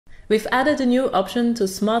We've added a new option to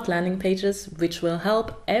smart landing pages, which will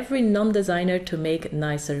help every non-designer to make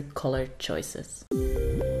nicer color choices.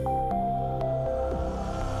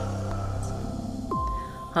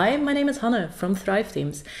 Hi, my name is Hanne from Thrive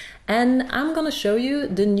Teams, and I'm gonna show you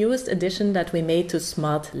the newest addition that we made to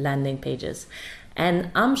smart landing pages.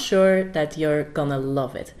 And I'm sure that you're gonna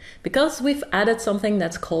love it, because we've added something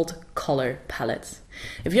that's called color palettes.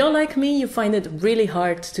 If you're like me, you find it really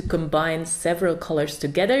hard to combine several colors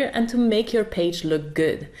together and to make your page look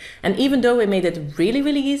good. And even though we made it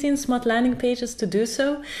really easy in smart landing pages to do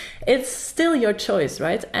so, it's still your choice,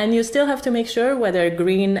 right? And you still have to make sure whether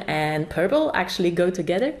green and purple actually go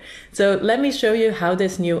together. So let me show you how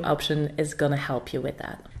this new option is gonna help you with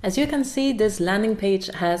that. As you can see, this landing page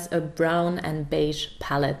has a brown and beige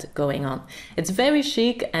palette going on. It's very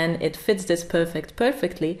chic and it fits this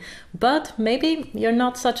perfectly, but maybe you're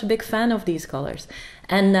not such a big fan of these colors.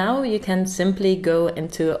 And now you can simply go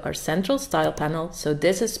into our central style panel. So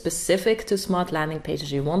this is specific to smart landing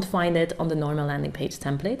pages. You won't find it on the normal landing page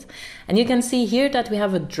template. And you can see here that we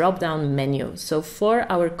have a drop-down menu. So for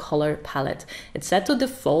our color palette, it's set to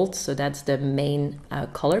default. So that's the main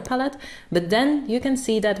color palette. But then you can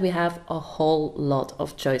see that we have a whole lot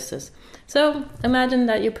of choices. So imagine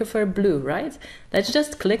that you prefer blue, right? Let's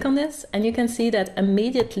just click on this and you can see that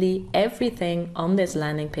immediately everything on this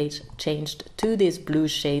landing page changed to these blue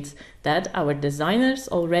shades that our designers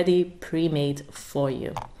already pre-made for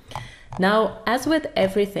you. Now, as with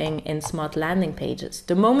everything in smart landing pages,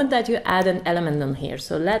 the moment that you add an element on here,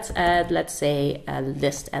 so let's add, let's say, a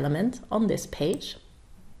list element on this page.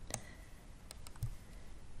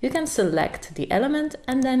 You can select the element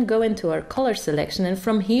and then go into our color selection, and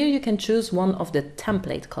from here you can choose one of the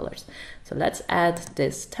template colors. So let's add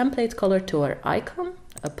this template color to our icon,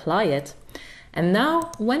 apply it, and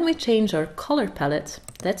now when we change our color palette,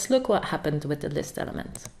 let's look what happened with the list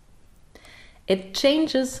element. It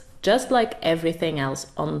changes just like everything else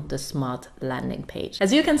on the smart landing page.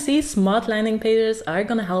 As you can see, smart landing pages are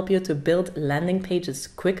going to help you to build landing pages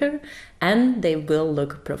quicker and they will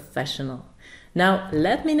look professional. Now,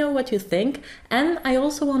 let me know what you think, and I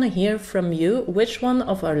also want to hear from you which one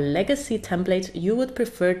of our legacy templates you would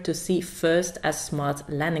prefer to see first as smart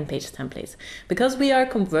landing page templates, because we are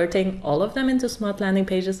converting all of them into smart landing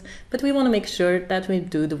pages, but we want to make sure that we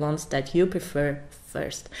do the ones that you prefer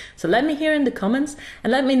first. So let me hear in the comments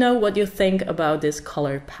and let me know what you think about these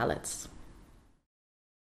color palettes.